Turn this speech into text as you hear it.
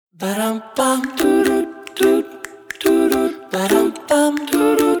Easy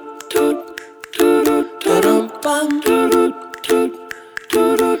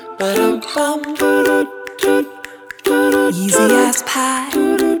as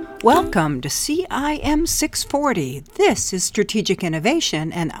pie. Welcome to CIM640. This is Strategic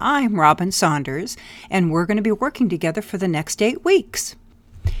Innovation, and I'm Robin Saunders, and we're going to be working together for the next 8 weeks.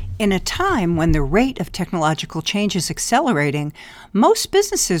 In a time when the rate of technological change is accelerating, most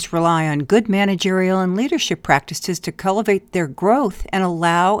businesses rely on good managerial and leadership practices to cultivate their growth and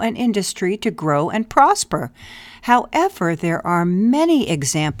allow an industry to grow and prosper. However, there are many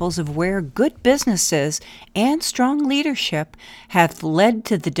examples of where good businesses and strong leadership have led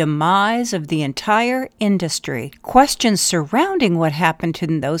to the demise of the entire industry. Questions surrounding what happened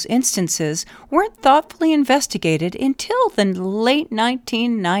in those instances weren't thoughtfully investigated until the late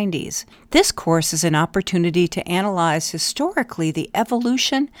 1990s. This course is an opportunity to analyze historically the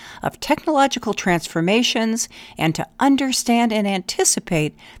evolution of technological transformations and to understand and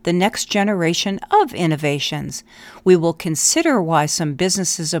anticipate the next generation of innovations. We will consider why some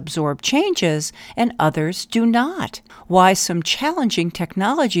businesses absorb changes and others do not, why some challenging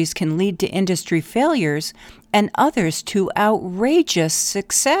technologies can lead to industry failures and others to outrageous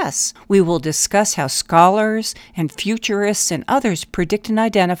success. We will discuss how scholars and futurists and others predict and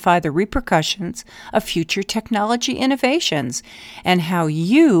identify the repercussions of future technology innovations, and how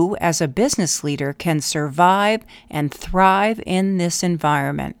you, as a business leader, can survive and thrive in this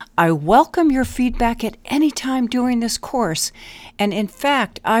environment. I welcome your feedback at any time during this course, and in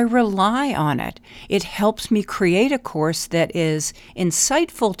fact, I rely on it. It helps me create a course that is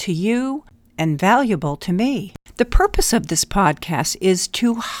insightful to you and valuable to me. The purpose of this podcast is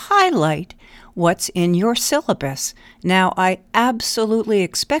to highlight what's in your syllabus. Now, I absolutely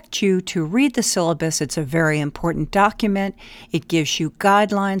expect you to read the syllabus. It's a very important document. It gives you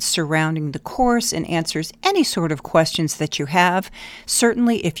guidelines surrounding the course and answers any sort of questions that you have.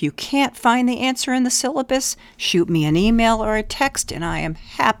 Certainly, if you can't find the answer in the syllabus, shoot me an email or a text, and I am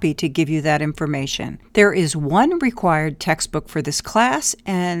happy to give you that information. There is one required textbook for this class,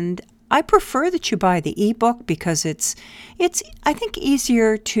 and I prefer that you buy the ebook because it's I think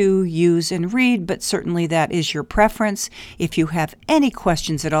easier to use and read, but certainly that is your preference. If you have any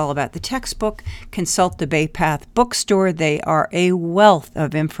questions at all about the textbook, consult the Bay Path bookstore. They are a wealth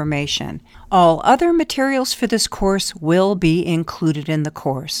of information. All other materials for this course will be included in the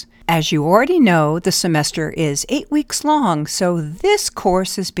course. As you already know, the semester is 8 weeks long, so this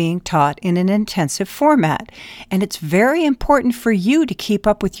course is being taught in an intensive format, and it's very important for you to keep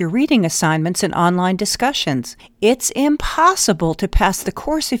up with your reading assignments and online discussions. It's impossible to pass the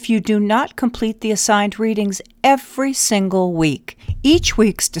course if you do not complete the assigned readings every single week. Each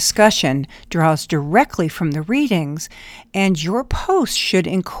week's discussion draws directly from the readings, and your post should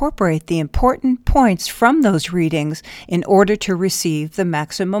incorporate the important points from those readings in order to receive the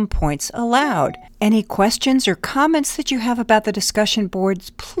maximum points allowed. Any questions or comments that you have about the discussion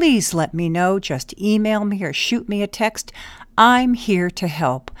boards, please let me know. Just email me or shoot me a text. I'm here to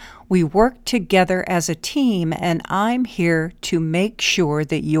help. We work together as a team, and I'm here to make sure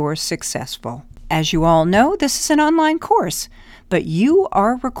that you're successful. As you all know, this is an online course, but you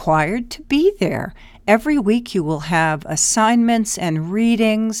are required to be there. Every week you will have assignments and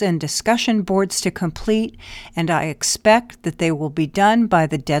readings and discussion boards to complete, and I expect that they will be done by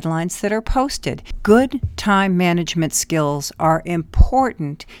the deadlines that are posted. Good time management skills are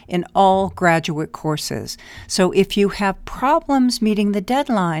important in all graduate courses. So if you have problems meeting the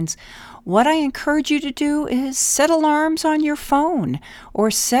deadlines, what I encourage you to do is set alarms on your phone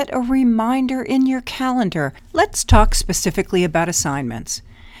or set a reminder in your calendar. Let's talk specifically about assignments.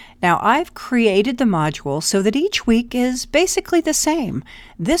 Now, I've created the module so that each week is basically the same.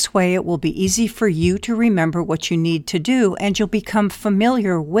 This way, it will be easy for you to remember what you need to do, and you'll become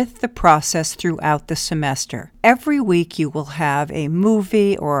familiar with the process throughout the semester. Every week, you will have a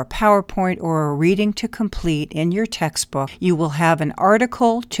movie or a PowerPoint or a reading to complete in your textbook. You will have an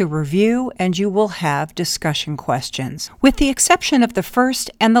article to review, and you will have discussion questions. With the exception of the first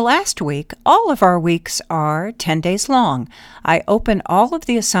and the last week, all of our weeks are 10 days long. I open all of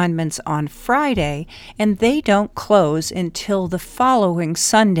the assignments on Friday, and they don't close until the following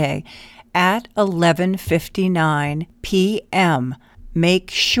Sunday at 11:59 p.m.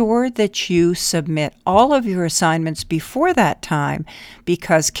 Make sure that you submit all of your assignments before that time,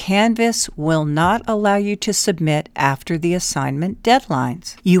 because Canvas will not allow you to submit after the assignment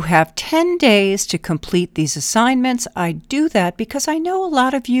deadlines. You have 10 days to complete these assignments. I do that because I know a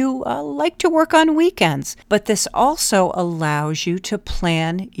lot of you like to work on weekends, but this also allows you to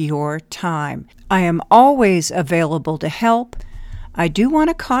plan your time. I am always available to help. I do want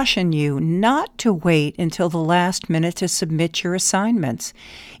to caution you not to wait until the last minute to submit your assignments.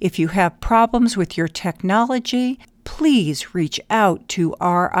 If you have problems with your technology, please reach out to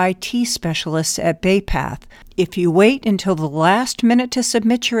our IT specialists at BayPath. If you wait until the last minute to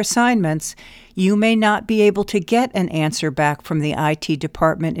submit your assignments, you may not be able to get an answer back from the IT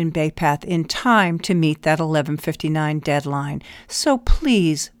department in BayPath in time to meet that 11:59 deadline. So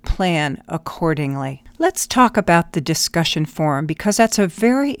please plan accordingly. Let's talk about the discussion forum because that's a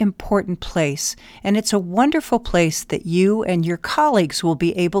very important place, and it's a wonderful place that you and your colleagues will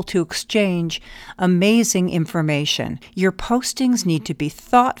be able to exchange amazing information. Your postings need to be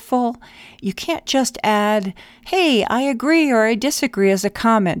thoughtful. You can't just add, "Hey, I agree or I disagree" as a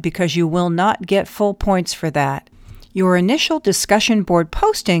comment because you will not get full points for that. Your initial discussion board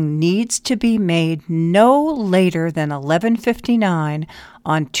posting needs to be made no later than 11:59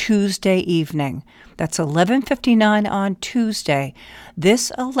 on Tuesday evening. That's 11:59 on Tuesday.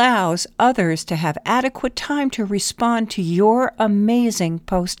 This allows others to have adequate time to respond to your amazing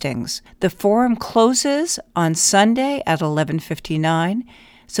postings. The forum closes on Sunday at 11:59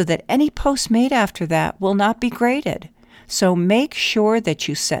 so that any post made after that will not be graded. So make sure that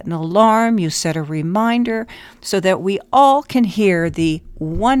you set an alarm, you set a reminder, so that we all can hear the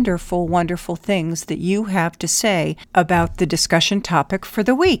wonderful, wonderful things that you have to say about the discussion topic for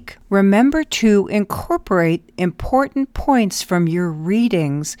the week. Remember to incorporate important points from your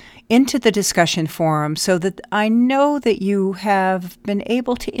readings into the discussion forum so that I know that you have been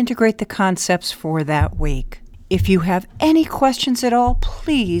able to integrate the concepts for that week. If you have any questions at all,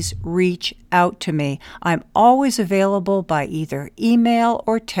 please reach out to me. I'm always available by either email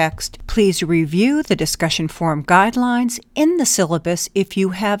or text. Please review the discussion forum guidelines in the syllabus if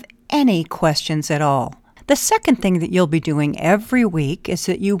you have any questions at all. The second thing that you'll be doing every week is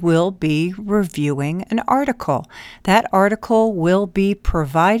that you will be reviewing an article. That article will be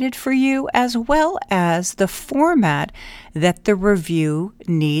provided for you as well as the format that the review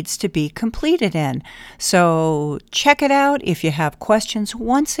needs to be completed in. So check it out. If you have questions,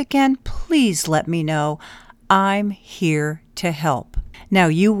 once again, please let me know. I'm here to help. Now,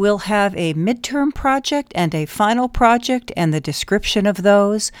 you will have a midterm project and a final project, and the description of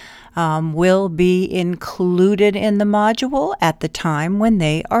those will be included in the module at the time when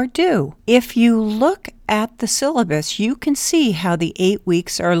they are due. If you look at the syllabus, you can see how the 8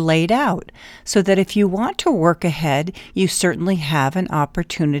 weeks are laid out, so that if you want to work ahead, you certainly have an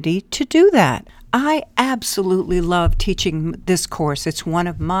opportunity to do that. I absolutely love teaching this course. It's one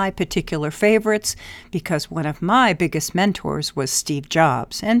of my particular favorites because one of my biggest mentors was Steve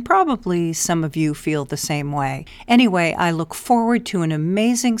Jobs, and probably some of you feel the same way. Anyway, I look forward to an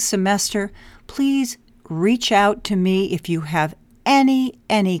amazing semester. Please reach out to me if you have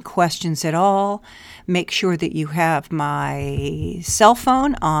any questions at all. Make sure that you have my cell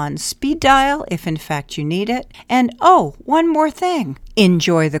phone on speed dial if in fact you need it. And one more thing.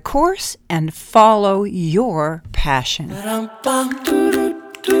 Enjoy the course and follow your passion.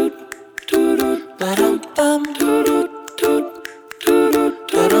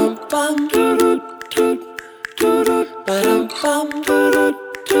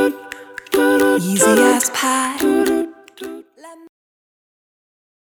 Easy as pie.